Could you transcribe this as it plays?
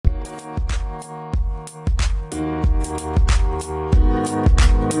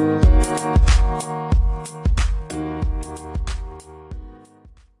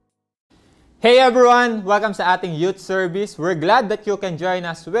Hey everyone! Welcome sa ating youth service. We're glad that you can join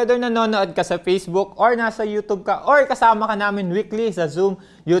us whether nanonood ka sa Facebook or nasa YouTube ka or kasama ka namin weekly sa Zoom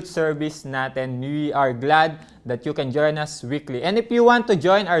youth service natin. We are glad that you can join us weekly. And if you want to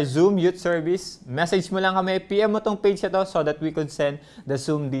join our Zoom youth service, message mo lang kami, PM mo tong page na to so that we could send the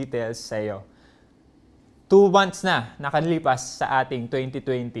Zoom details sa iyo. 2 months na nakalipas sa ating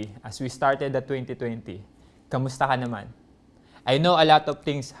 2020 as we started the 2020. Kamusta ka naman? I know a lot of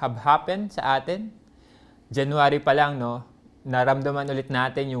things have happened sa atin. January pa lang, no, naramdaman ulit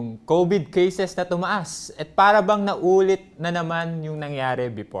natin yung COVID cases na tumaas. At para bang naulit na naman yung nangyari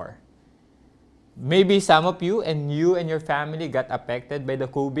before. Maybe some of you and your family got affected by the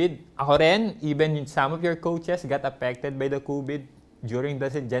COVID. Ako rin, even some of your coaches got affected by the COVID during the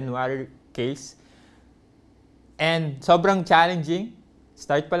January case. And sobrang challenging.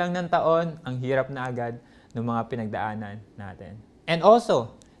 Start pa lang ng taon, ang hirap na agad ng mga pinagdaanan natin. And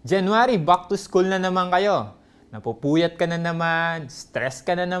also, January, back to school na naman kayo. Napupuyat ka na naman, stress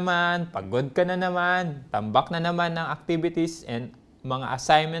ka na naman, pagod ka na naman, tambak na naman ng activities and mga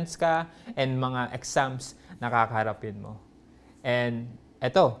assignments ka and mga exams na kakaharapin mo. And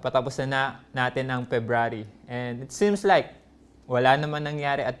eto, patapos na natin ang February. And it seems like wala naman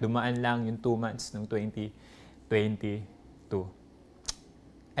nangyari at dumaan lang yung 2 months ng 2022.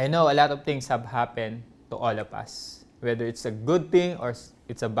 I know a lot of things have happened to all of us, whether it's a good thing or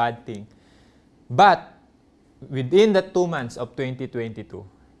it's a bad thing. But within the 2 months of 2022,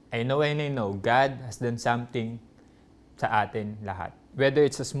 I know God has done something sa atin lahat. Whether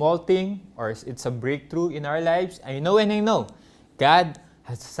it's a small thing or it's a breakthrough in our lives, I know God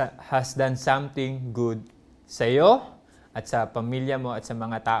has done something good sa iyo at sa pamilya mo at sa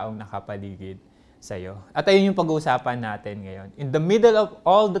mga taong nakapaligid sa iyo. At ayun yung pag-uusapan natin ngayon. In the middle of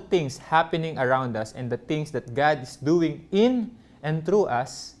all the things happening around us and the things that God is doing in and through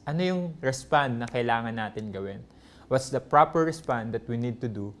us, ano yung respond na kailangan natin gawin? What's the proper respond that we need to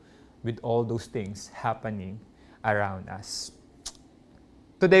do with all those things happening around us?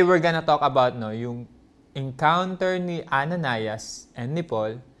 Today we're gonna talk about yung encounter ni Ananias and ni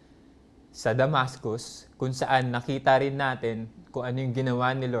Paul sa Damascus, kung saan nakita rin natin kung ano yung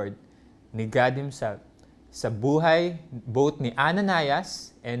ginawa ni Lord, ni God Himself, sa buhay both ni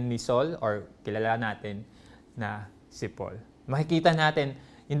Ananias and ni Saul, or kilala natin na si Paul. Makikita natin,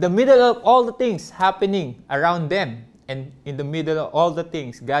 in the middle of all the things happening around them, and in the middle of all the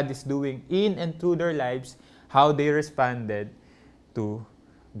things God is doing in and through their lives, how they responded to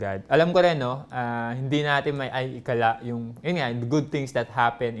God. Alam ko rin, hindi natin may ikala yung good things that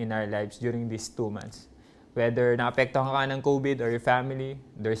happen in our lives during these 2 months. Whether naapektuhan ka ng COVID or your family,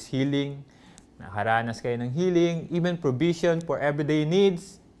 there's healing, nakaranas kayo ng healing, even provision for everyday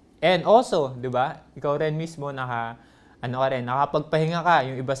needs. And also, di ba, ikaw rin mismo nakapagpahinga ka.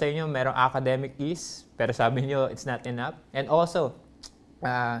 Yung iba sa inyo, merong academic ease, pero sabi niyo, it's not enough. And also,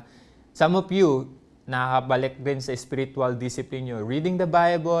 some of you, nakabalik din sa spiritual discipline nyo, reading the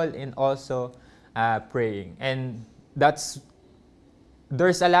Bible and also praying. And there's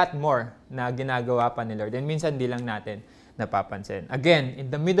a lot more na ginagawa pa ni Lord. And minsan di lang natin napapansin. Again,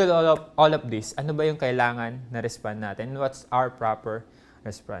 in the middle of all of this, ano ba yung kailangan na respond natin? What's our proper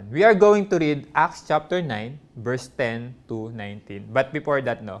respond? We are going to read Acts chapter 9, verse 10 to 19. But before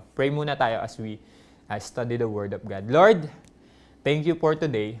that, pray muna tayo as we study the Word of God. Lord, thank you for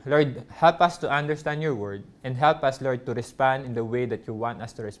today. Lord, help us to understand your Word and help us, Lord, to respond in the way that you want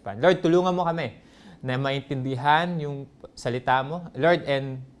us to respond. Lord, tulungan mo kami na maintindihan yung salita mo, Lord,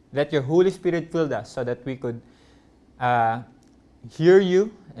 and let your Holy Spirit fill us so that we could hear you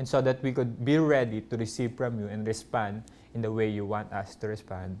and so that we could be ready to receive from you and respond in the way you want us to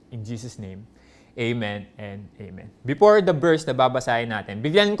respond. In Jesus' name, amen and amen. Before the verse na babasahin natin,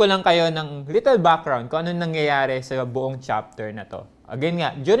 bigyan ko lang kayo ng little background kung anong nangyayari sa buong chapter na to. Again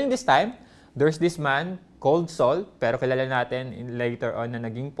nga, during this time, there's this man called Saul, pero kilala natin later on na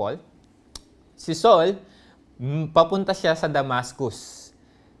naging Paul. Si Saul, papunta siya sa Damascus.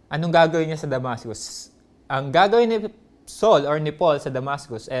 Anong gagawin niya sa Damascus? Ang gagawin ni Saul or ni Paul sa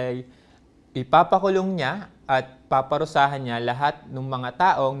Damascus ay ipapakulong niya at paparusahan niya lahat ng mga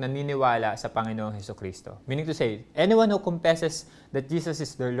taong naniniwala sa Panginoong Hesukristo. Meaning to say, anyone who confesses that Jesus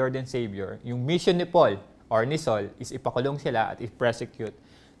is their Lord and Savior, yung mission ni Paul or ni Saul is ipakulong sila at i-persecute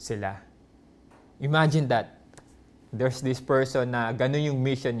sila. Imagine that. There's this person na ganun yung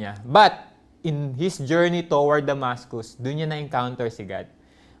mission niya. But in his journey toward Damascus, doon niya na-encounter si God.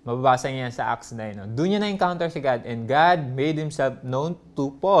 Mababasa niya sa Acts 9. Doon niya na-encounter si God, and God made Himself known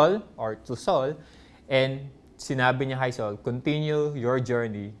to Paul or to Saul, and sinabi niya kay Saul, continue your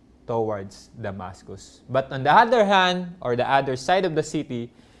journey towards Damascus. But on the other hand, or the other side of the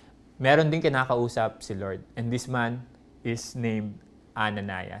city, meron din kinakausap si Lord. And this man is named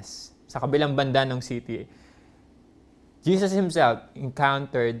Ananias. Sa kabilang banda ng city, Jesus himself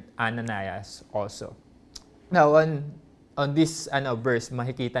encountered Ananias also. Now, on this verse,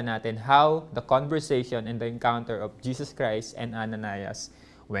 makikita natin how the conversation and the encounter of Jesus Christ and Ananias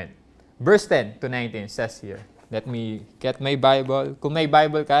went. Verse 10 to 19 says here. Let me get my Bible. Kung may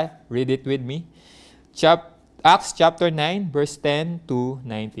Bible ka, read it with me. Acts chapter 9, verse 10 to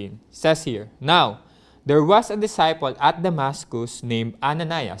 19. Says here, Now, there was a disciple at Damascus named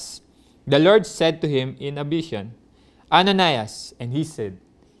Ananias. The Lord said to him in a vision, Ananias, and he said,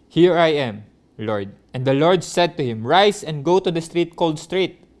 Here I am, Lord. And the Lord said to him, Rise and go to the street called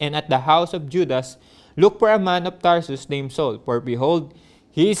Straight, and at the house of Judas, look for a man of Tarsus named Saul, for behold,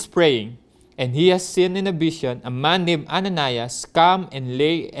 he is praying, and he has seen in a vision a man named Ananias come and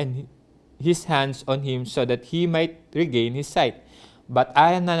lay his hands on him so that he might regain his sight. But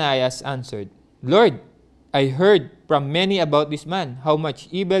Ananias answered, Lord, I heard from many about this man, how much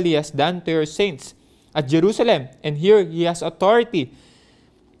evil he has done to your saints at Jerusalem, and here he has authority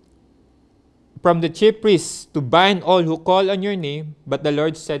from the chief priests to bind all who call on your name. But the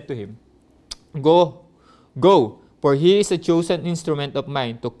Lord said to him, Go, for he is a chosen instrument of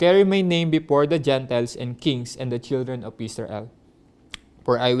mine to carry my name before the Gentiles and kings and the children of Israel.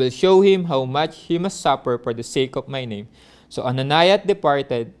 For I will show him how much he must suffer for the sake of my name. So Ananias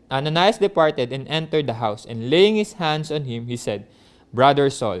departed and entered the house, and laying his hands on him, he said, Brother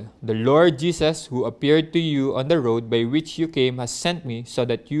Saul, the Lord Jesus, who appeared to you on the road by which you came, has sent me so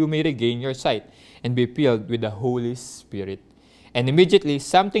that you may regain your sight and be filled with the Holy Spirit. And immediately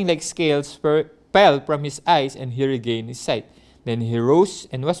something like scales fell from his eyes, and he regained his sight. Then he rose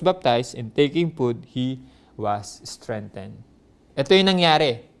and was baptized, and taking food, he was strengthened. Ito yung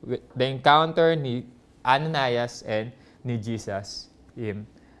nangyari, the encounter ni Ananias and ni Jesus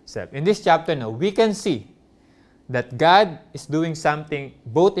himself. In this chapter now, we can see that God is doing something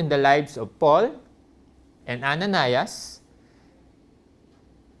both in the lives of Paul and Ananias.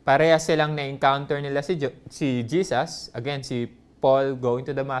 Pareha silang na-encounter nila si Jesus. Again, si Paul going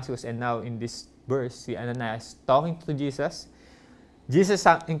to Damascus, and now in this verse, si Ananias talking to Jesus. Jesus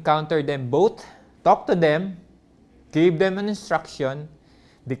encountered them both, talked to them, gave them an instruction,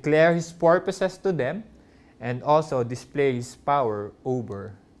 declare His purposes to them, and also display His power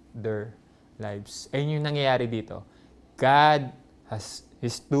over their lives. Ayun yung nangyayari dito. God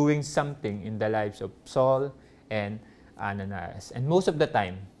is doing something in the lives of Saul and Ananias. And most of the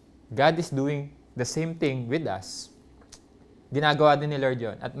time, God is doing the same thing with us. Ginagawa din ni Lord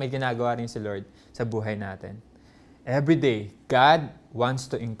yun. At may ginagawa rin si Lord sa buhay natin. Every day, God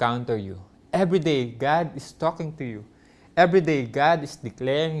wants to encounter you. Every day, God is talking to you. Every day, God is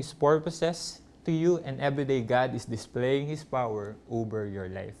declaring His purposes to you. And every day, God is displaying His power over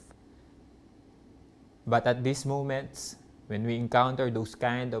your life. But at these moments, when we encounter those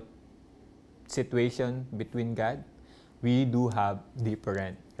kind of situation between God, we do have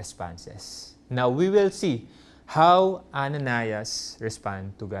different responses. Now, we will see how Ananias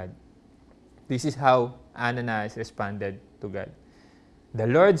responded to God. This is how Ananias responded to God. The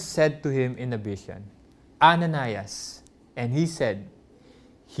Lord said to him in a vision, Ananias, and he said,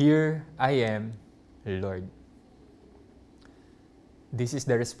 Here I am, Lord. This is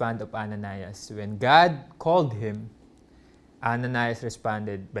the response of Ananias. When God called him, Ananias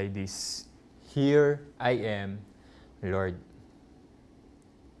responded by this, Here I am, Lord.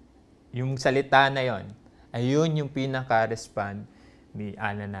 Yung salita na yon, ayun yung pinaka-respond ni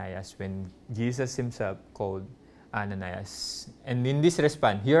Ananias when Jesus himself called Ananias. And in this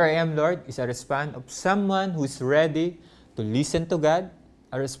response, Here I am, Lord, is a response of someone who is ready to listen to God,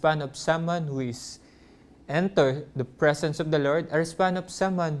 a response of someone who is enter the presence of the Lord, a response of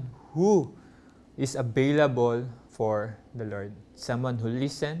someone who is available for the Lord. Someone who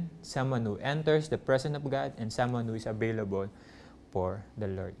listens, someone who enters the presence of God, and someone who is available for the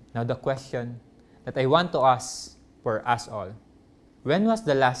Lord. Now the question that I want to ask for us all, when was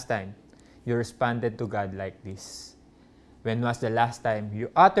the last time you responded to God like this? When was the last time you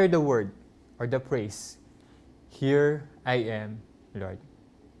uttered the word or the praise, Here I am, Lord?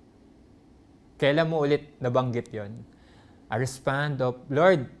 Kailan mo ulit nabanggit yon? A response of,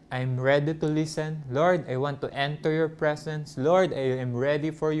 Lord, I'm ready to listen. Lord, I want to enter your presence. Lord, I am ready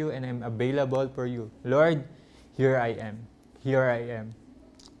for you and I'm available for you. Lord, here I am. Here I am.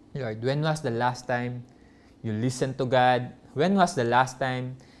 Lord, when was the last time you listened to God? When was the last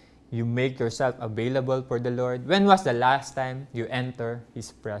time you make yourself available for the Lord? When was the last time you enter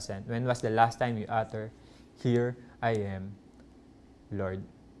His presence? When was the last time you utter, Here I am, Lord?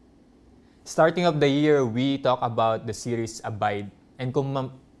 Starting of the year, we talk about the series Abide. And kung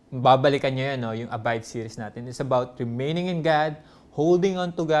babalikan nyo yan, no? Yung Abide series natin. It's about remaining in God, holding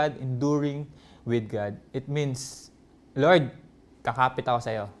on to God, enduring with God. It means, Lord, kakapit ako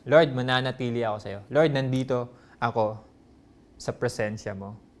sa'yo. Lord, mananatili ako sa'yo. Lord, nandito ako sa presensya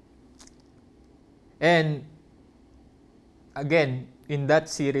mo. And, again, in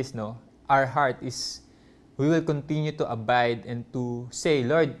that series, no, our heart is, we will continue to abide and to say,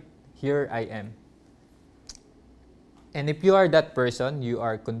 Lord, here I am. And if you are that person, you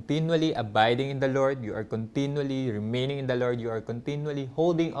are continually abiding in the Lord, you are continually remaining in the Lord, you are continually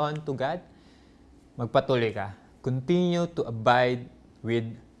holding on to God, magpatuloy ka. Continue to abide with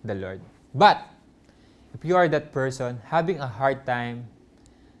the Lord. But, if you are that person having a hard time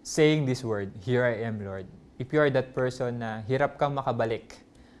saying this word, here I am, Lord. If you are that person na hirap kang makabalik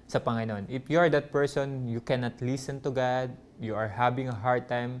sa Panginoon, if you are that person, you cannot listen to God, you are having a hard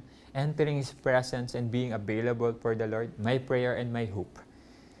time entering His presence and being available for the Lord, my prayer and my hope,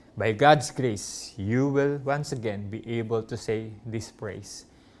 by God's grace, you will once again be able to say this praise.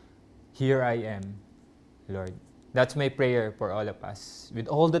 Here I am, Lord. That's my prayer for all of us.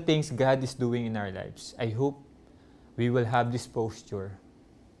 With all the things God is doing in our lives, I hope we will have this posture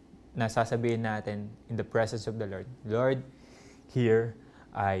na sasabihin natin in the presence of the Lord, Lord, here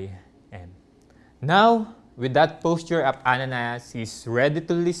I am. Now, with that posture of Ananias, he's ready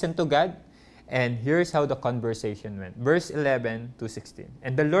to listen to God. And here's how the conversation went. Verse 11 to 16.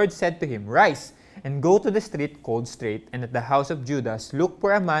 And the Lord said to him, Rise and go to the street called Straight, and at the house of Judas, look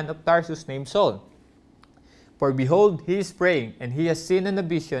for a man of Tarsus named Saul. For behold, he is praying, and he has seen in a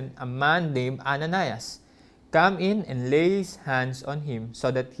vision a man named Ananias come in and lay his hands on him so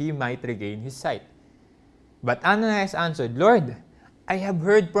that he might regain his sight. But Ananias answered, Lord, I have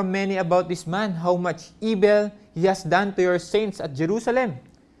heard from many about this man, how much evil he has done to your saints at Jerusalem.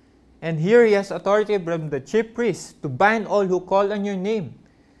 And here he has authority from the chief priests to bind all who call on your name.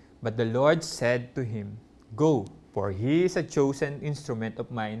 But the Lord said to him, Go, for he is a chosen instrument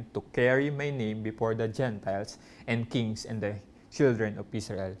of mine to carry my name before the Gentiles and kings and the children of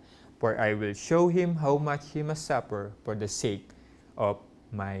Israel. For I will show him how much he must suffer for the sake of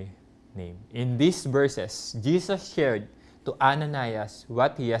my name. In these verses, Jesus shared to Ananias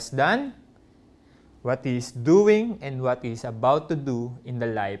what he has done, what he is doing, and what he is about to do in the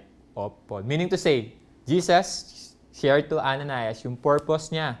life of Paul. Meaning to say, Jesus shared to Ananias yung purpose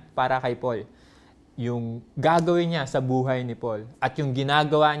niya para kay Paul, yung gagawin niya sa buhay ni Paul, at yung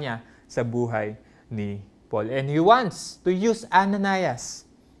ginagawa niya sa buhay ni Paul. And he wants to use Ananias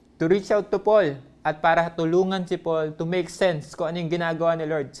to reach out to Paul at para tulungan si Paul to make sense kung ano yung ginagawa ni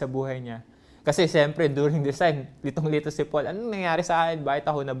Lord sa buhay niya. Kasi siyempre, during this time, litong-lito si Paul, anong nangyari sa akin? Bakit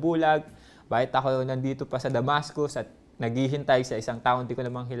ako nabulag? Bakit ako nandito pa sa Damascus at naghihintay sa isang taong hindi ko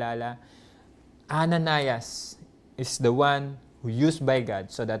namang kilala? Ananias is the one who used by God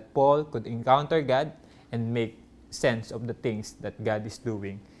so that Paul could encounter God and make sense of the things that God is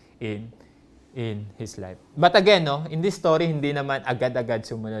doing in his life. But again, no, in this story, hindi naman agad-agad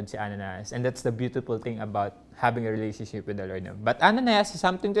sumunod si Ananias. And that's the beautiful thing about having a relationship with the Lord. No? But Ananias has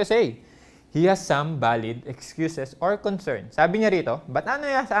something to say. He has some valid excuses or concerns. Sabi niya rito, but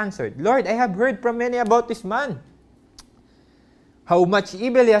Ananias answered, Lord, I have heard from many about this man, how much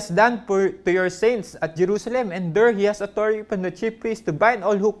evil he has done to your saints at Jerusalem, and there he has authority from the chief priest to bind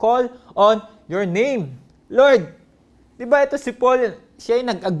all who call on your name. Lord, di ba ito si Paul, siya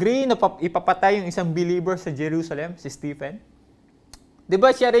ay nag-agree na ipapatay yung isang believer sa Jerusalem, si Stephen? Di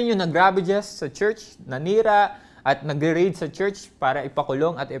ba siya rin yung nag-ravages sa church, nanira, at nag-raid sa church para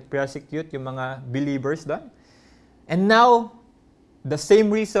ipakulong at i-persecute yung mga believers doon? And now, the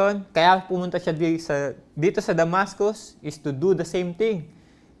same reason, kaya pumunta siya dito sa Damascus is to do the same thing.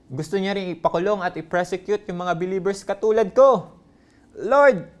 Gusto niya rin ipakulong at i-persecute yung mga believers katulad ko.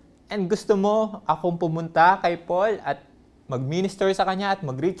 Lord, and gusto mo akong pumunta kay Paul at mag-minister sa kanya at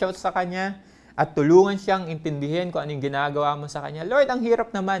mag-reach out sa kanya at tulungan siyang intindihin kung anong ginagawa mo sa kanya. Lord, ang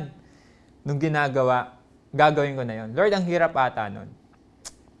hirap naman nung gagawin ko na yon. Lord, ang hirap ata nun.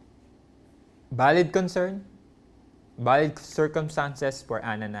 Valid concern, valid circumstances for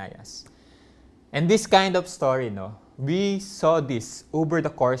Ananias. And this kind of story, no, we saw this over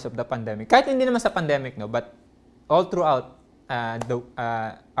the course of the pandemic. Kahit hindi naman sa pandemic, no, but all throughout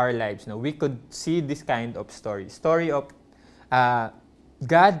our lives, no, we could see this kind of story. Story of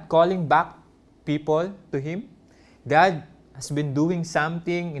God calling back people to Him. God has been doing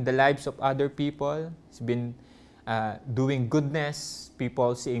something in the lives of other people. He's been doing goodness,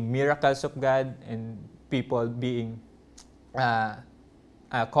 people seeing miracles of God, and people being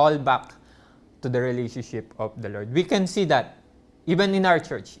called back to the relationship of the Lord. We can see that even in our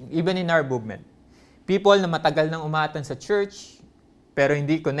church, even in our movement. People na matagal nang umatan sa church, pero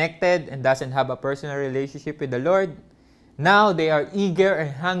hindi connected and doesn't have a personal relationship with the Lord, now they are eager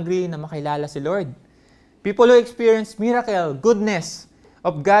and hungry na makilala si Lord. People who experience miracle, goodness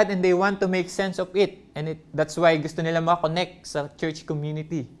of God, and they want to make sense of it. And that's why gusto nila makakonect sa church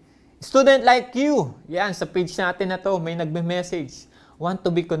community. Student like you, yan, sa page natin na to, may nagme-message. Want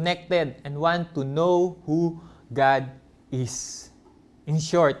to be connected and want to know who God is. In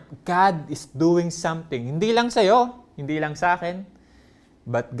short, God is doing something. Hindi lang sa'yo, hindi lang sa akin,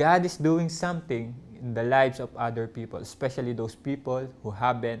 but God is doing something in the lives of other people, especially those people who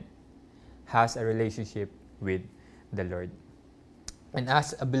has a relationship with the Lord. And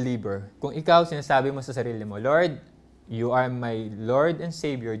as a believer, kung ikaw sinasabi mo sa sarili mo, Lord, you are my Lord and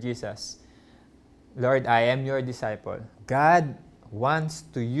Savior, Jesus. Lord, I am your disciple. God wants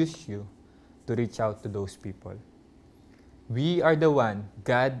to use you to reach out to those people. We are the one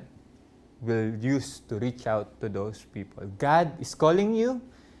God will use to reach out to those people. God is calling you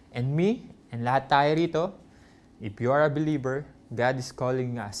and me and lahat tayo rito. If you are a believer, God is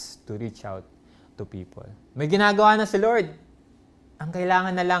calling us to reach out to people. May ginagawa na si Lord. Ang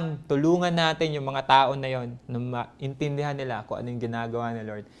kailangan na lang, tulungan natin yung mga tao na yon na maintindihan nila kung ano yung ginagawa ni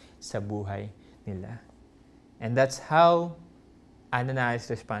Lord sa buhay nila. And that's how Ananias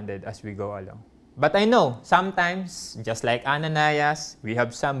responded as we go along. But I know, sometimes, just like Ananias, we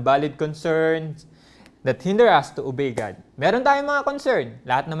have some valid concerns that hinder us to obey God. Meron tayong mga concern.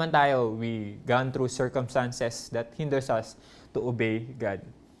 Lahat naman tayo, we gone through circumstances that hinders us to obey God.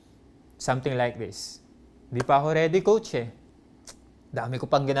 Something like this. Di pa ako ready, coach eh. Dami ko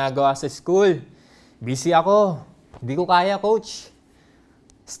pang ginagawa sa school. Busy ako. Hindi ko kaya, coach.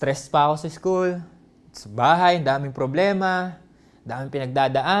 Stressed pa ako sa school. Sa bahay, daming problema. Daming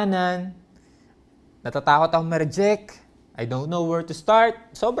pinagdadaanan. Natatakot akong ma-reject. I don't know where to start.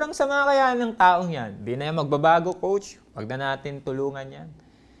 Sobrang sama kaya ng taong yan. Di na yan magbabago, coach. Wag na natin tulungan yan.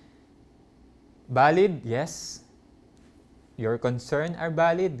 Valid? Yes. Your concern are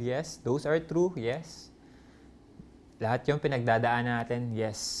valid? Yes. Those are true? Yes. Lahat yung pinagdadaan natin?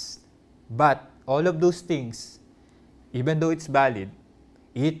 Yes. But, all of those things, even though it's valid,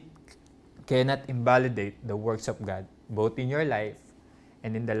 it cannot invalidate the works of God, both in your life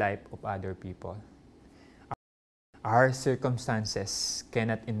and in the life of other people. Our circumstances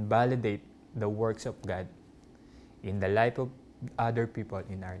cannot invalidate the works of God in the life of other people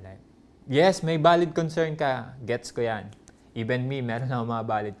in our life. Yes, may valid concern ka. Gets ko yan. Even me, meron akong mga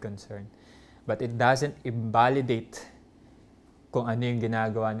valid concern. But it doesn't invalidate kung ano yung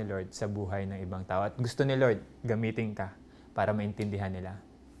ginagawa ni Lord sa buhay ng ibang tao. At gusto ni Lord, gamitin ka para maintindihan nila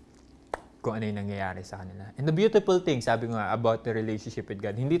kung ano yung nangyayari sa kanila. And the beautiful thing, sabi ko nga, about the relationship with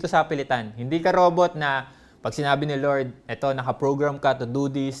God, hindi to sa pilitan. Hindi ka robot na pag sinabi ni Lord, eto, nakaprogram ka to do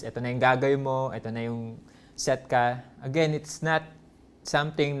this, eto na yung gagawin mo, eto na yung set ka. Again, it's not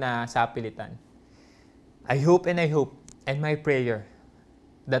something na sa pilitan. I hope and my prayer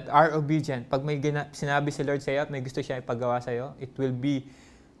that our obedient, pag may sinabi si Lord sa'yo at may gusto siya ipagawa sa'yo, it will be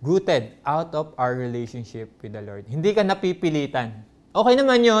rooted out of our relationship with the Lord. Hindi ka napipilitan. Okay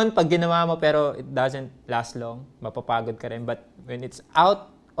naman yun pag ginawa mo pero it doesn't last long. Mapapagod ka rin. But when it's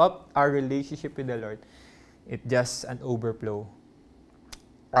out of our relationship with the Lord, it's just an overflow.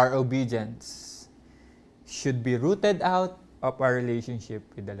 Our obedience should be rooted out of our relationship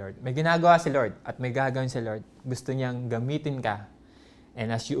with the Lord. May ginagawa si Lord at may gagawin si Lord. Gusto niyang gamitin ka.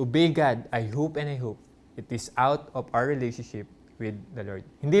 And as you obey God, I hope it is out of our relationship with the Lord.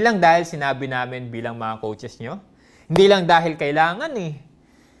 Hindi lang dahil sinabi namin bilang mga coaches nyo. Hindi lang dahil kailangan eh.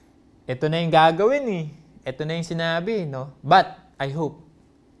 Ito na yung gagawin eh. Ito na yung sinabi, no? But, I hope,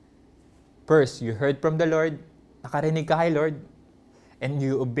 first, you heard from the Lord, nakarinig ka kay Lord, and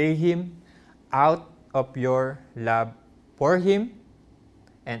you obey Him out of your love for Him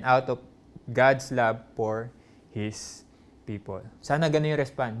and out of God's love for His people. Sana ganun yung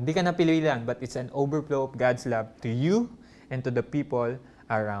respond. Hindi ka napililan, but it's an overflow of God's love to you and to the people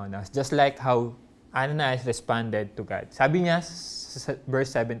around us. Just like how Ananias responded to God. Sabi niya,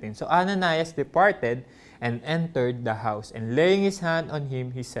 verse 17, so Ananias departed and entered the house, and laying his hand on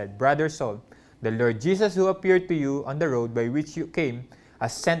him, he said, Brother Saul, the Lord Jesus who appeared to you on the road by which you came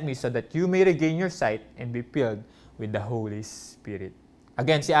has sent me so that you may regain your sight and be filled with the Holy Spirit.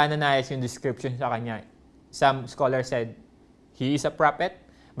 Again, si Ananias, yung description sa kanya, some scholars said, he is a prophet,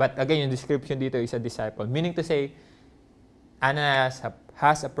 but again, yung description dito is a disciple. Meaning to say, Ananias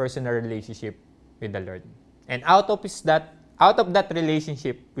has a personal relationship with the Lord. And out of that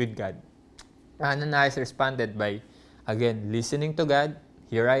relationship with God, Ananias responded by, again, listening to God,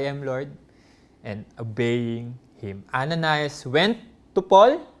 here I am, Lord, and obeying Him. Ananias went to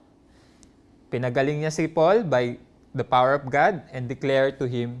Paul, pinagaling niya si Paul by the power of God and declare to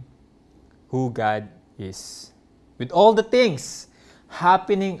him who God is. With all the things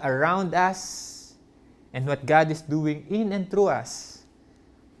happening around us and what God is doing in and through us,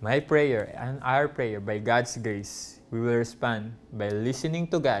 my prayer and our prayer, by God's grace, we will respond by listening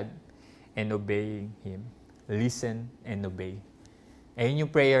to God and obeying Him. Listen and obey. Ayun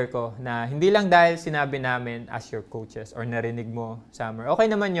yung prayer ko, na hindi lang dahil sinabi namin as your coaches or narinig mo, Summer. Okay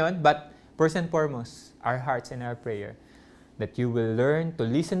naman yon, but first and foremost, our hearts and our prayer, that you will learn to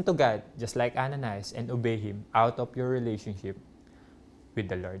listen to God just like Ananias and obey Him out of your relationship with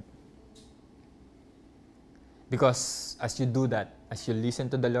the Lord. Because as you do that, as you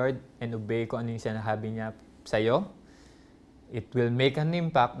listen to the Lord and obey kung ano yung sinasabi niya sa'yo, it will make an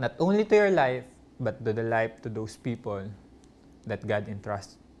impact not only to your life, but to the life to those people that God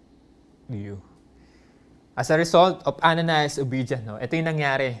entrusts to you. As a result of Ananias' obedience, ito yung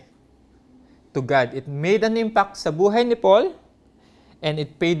nangyari to God. It made an impact sa buhay ni Paul, and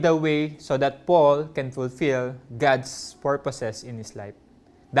it paved the way so that Paul can fulfill God's purposes in his life.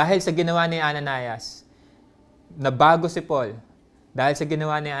 Dahil sa ginawa ni Ananias, nabago si Paul. Dahil sa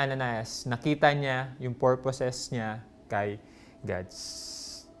ginawa ni Ananias, nakita niya yung purposes niya kay God.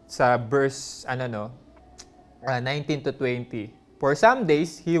 Sa verse 19 to 20. For some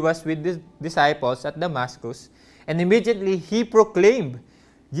days, he was with the disciples at Damascus, and immediately he proclaimed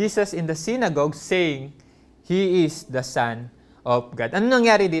Jesus in the synagogue, saying, He is the Son of God. Ano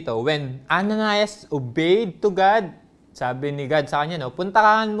nangyari dito? When Ananias obeyed to God, sabi ni God sa kanya,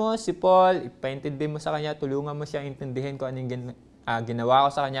 puntahan mo si Paul, ipaintindi mo sa kanya, tulungan mo siya intindihin ko anong ginawa ko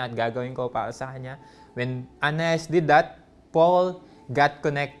sa kanya at gagawin ko para sa kanya. When Ananias did that, Paul got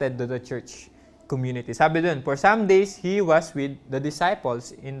connected to the church community. Sabi dun, for some days, he was with the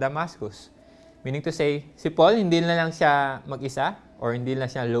disciples in Damascus. Meaning to say, si Paul, hindi na lang siya mag-isa or hindi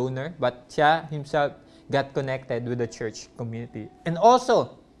lang siya loner, but siya himself got connected with the church community. And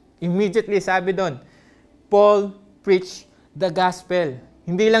also, immediately sabi dun, Paul preached the gospel.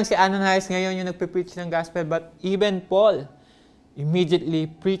 Hindi lang si Ananias ngayon yung nagpe-preach ng gospel, but even Paul immediately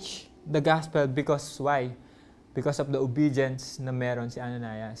preached the gospel. Because why? Because of the obedience na meron si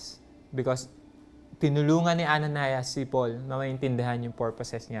Ananias. Because tinulungan ni Ananias si Paul na maintindihan yung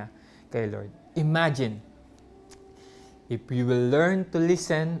purposes niya kay Lord. Imagine, if you will learn to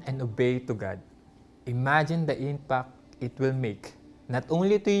listen and obey to God, imagine the impact it will make, not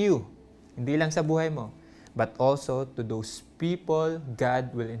only to you, hindi lang sa buhay mo, but also to those people God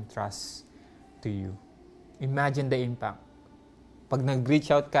will entrust to you. Imagine the impact. Pag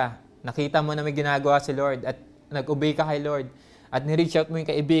nag-reach out ka, nakita mo na may ginagawa si Lord at nag-obey ka kay Lord, at ni-reach out mo yung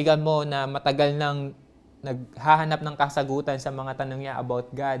kaibigan mo na matagal nang naghahanap ng kasagutan sa mga tanong niya about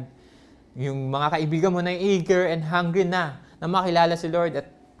God. Yung mga kaibigan mo na eager and hungry na makilala si Lord,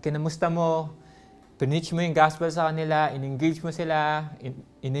 at kinamusta mo, pinitch mo yung gospel sa kanila, in-engage mo sila,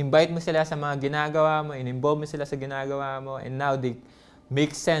 in-invite mo sila sa mga ginagawa mo, in-involve mo sila sa ginagawa mo, and now they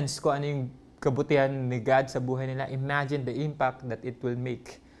make sense kung ano yung kabutihan ni God sa buhay nila. Imagine the impact that it will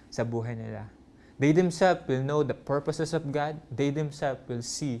make sa buhay nila. They themselves will know the purposes of God. They themselves will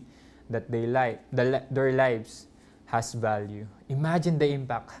see that their lives has value. Imagine the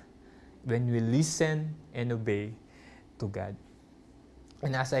impact when we listen and obey to God.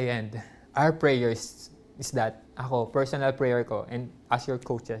 And as I end, our prayer is that, personal prayer ko, and as your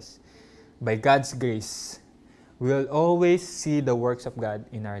coaches, by God's grace, we will always see the works of God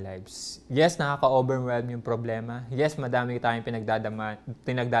in our lives. Yes, nakaka-overwhelm yung problema. Yes, madami tayong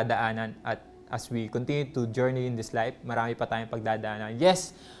pinagdadaanan, at as we continue to journey in this life, marami pa tayong pagdadaanan.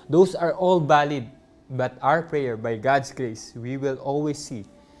 Yes, those are all valid. But our prayer, by God's grace, we will always see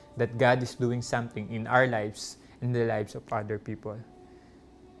that God is doing something in our lives and the lives of other people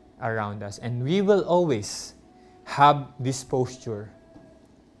around us. And we will always have this posture,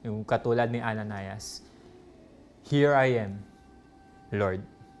 yung katulad ni Ananias. Here I am, Lord.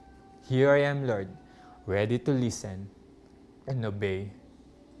 Here I am, Lord, ready to listen and obey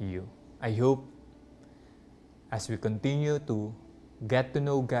you. I hope as we continue to get to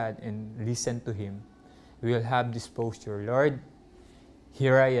know God and listen to Him, we will have this posture. Lord,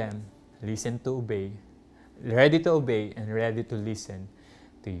 here I am, listen to obey, ready to obey and ready to listen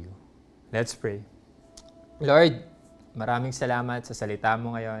to you. Let's pray. Lord, maraming salamat sa salita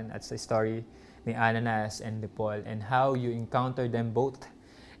mo ngayon at sa story ni Ananias and Paul, and how you encountered them both,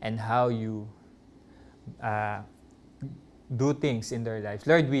 and how you do things in their lives.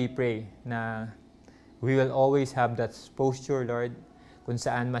 Lord, we pray na we will always have that posture, Lord, kung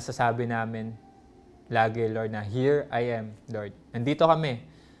saan masasabi namin lagi, Lord, na here I am, Lord. Nandito kami,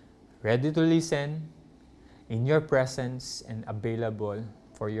 ready to listen, in your presence, and available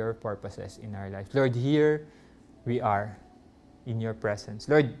for your purposes in our lives. Lord, here we are in your presence.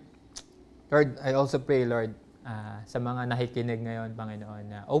 Lord, I also pray, Lord, sa mga nakikinig ngayon, Panginoon,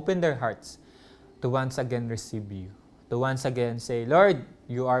 na open their hearts to once again receive you. To once again say, Lord,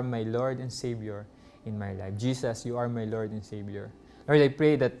 you are my Lord and Savior in my life. Jesus, you are my Lord and Savior. Lord, I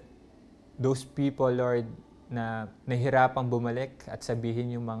pray that those people, Lord, na nahihirapang bumalik at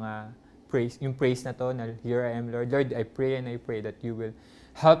sabihin yung mga praise na to, na here I am, Lord. Lord, I pray that you will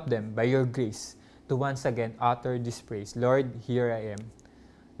help them by your grace to once again utter this praise. Lord, here I am.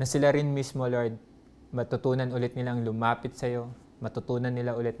 Na sila rin mismo, Lord, matutunan ulit nilang lumapit sa'yo, matutunan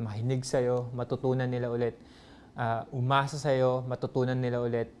nila ulit makinig sa'yo, matutunan nila ulit umasa sa'yo, matutunan nila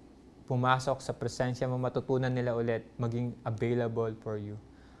ulit pumasok sa presensya mo, matutunan nila ulit maging available for you.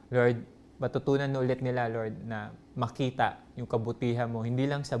 Lord, matutunan ulit nila, Lord, na makita yung kabutihan mo, hindi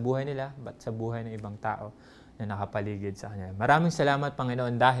lang sa buhay nila, but sa buhay ng ibang tao na nakapaligid sa kanila. Maraming salamat,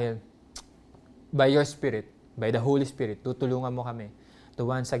 Panginoon, dahil by your Spirit, by the Holy Spirit, tutulungan mo kami to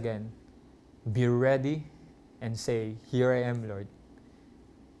once again be ready and say, here I am, Lord,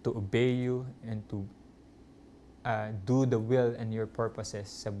 to obey you and to do the will and your purposes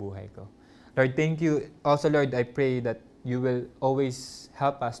sa buhay ko. Lord, thank you. Also, Lord, I pray that you will always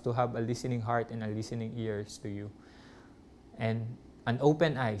help us to have a listening heart and a listening ears to you. And an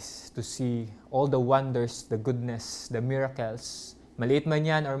open eyes to see all the wonders, the goodness, the miracles, maliit man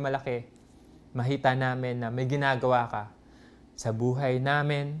yan or malaki, mahita namin na may ginagawa ka sa buhay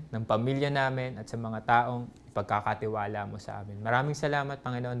namin, ng pamilya namin, at sa mga taong ipagkakatiwala mo sa amin. Maraming salamat,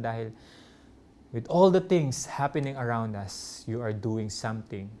 Panginoon, dahil with all the things happening around us, you are doing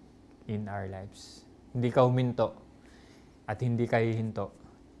something in our lives. Hindi ka huminto at hindi ka hihinto.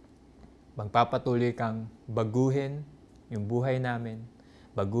 Magpapatuloy kang baguhin yung buhay namin,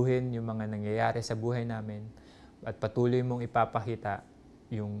 baguhin yung mga nangyayari sa buhay namin, at patuloy mong ipapakita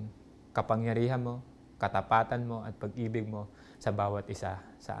yung kapangyarihan mo, katapatan mo, at pag-ibig mo sa bawat isa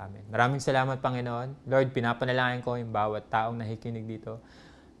sa amin. Maraming salamat, Panginoon. Lord, pinapanalangin ko yung bawat taong nakikinig dito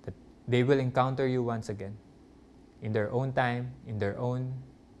that they will encounter you once again in their own time, in their own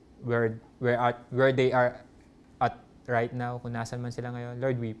where they are at right now, kung nasan man sila ngayon.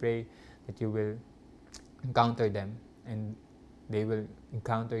 Lord, we pray that you will encounter them and they will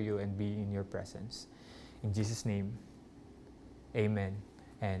encounter you and be in your presence. In Jesus' name, amen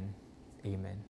and amen.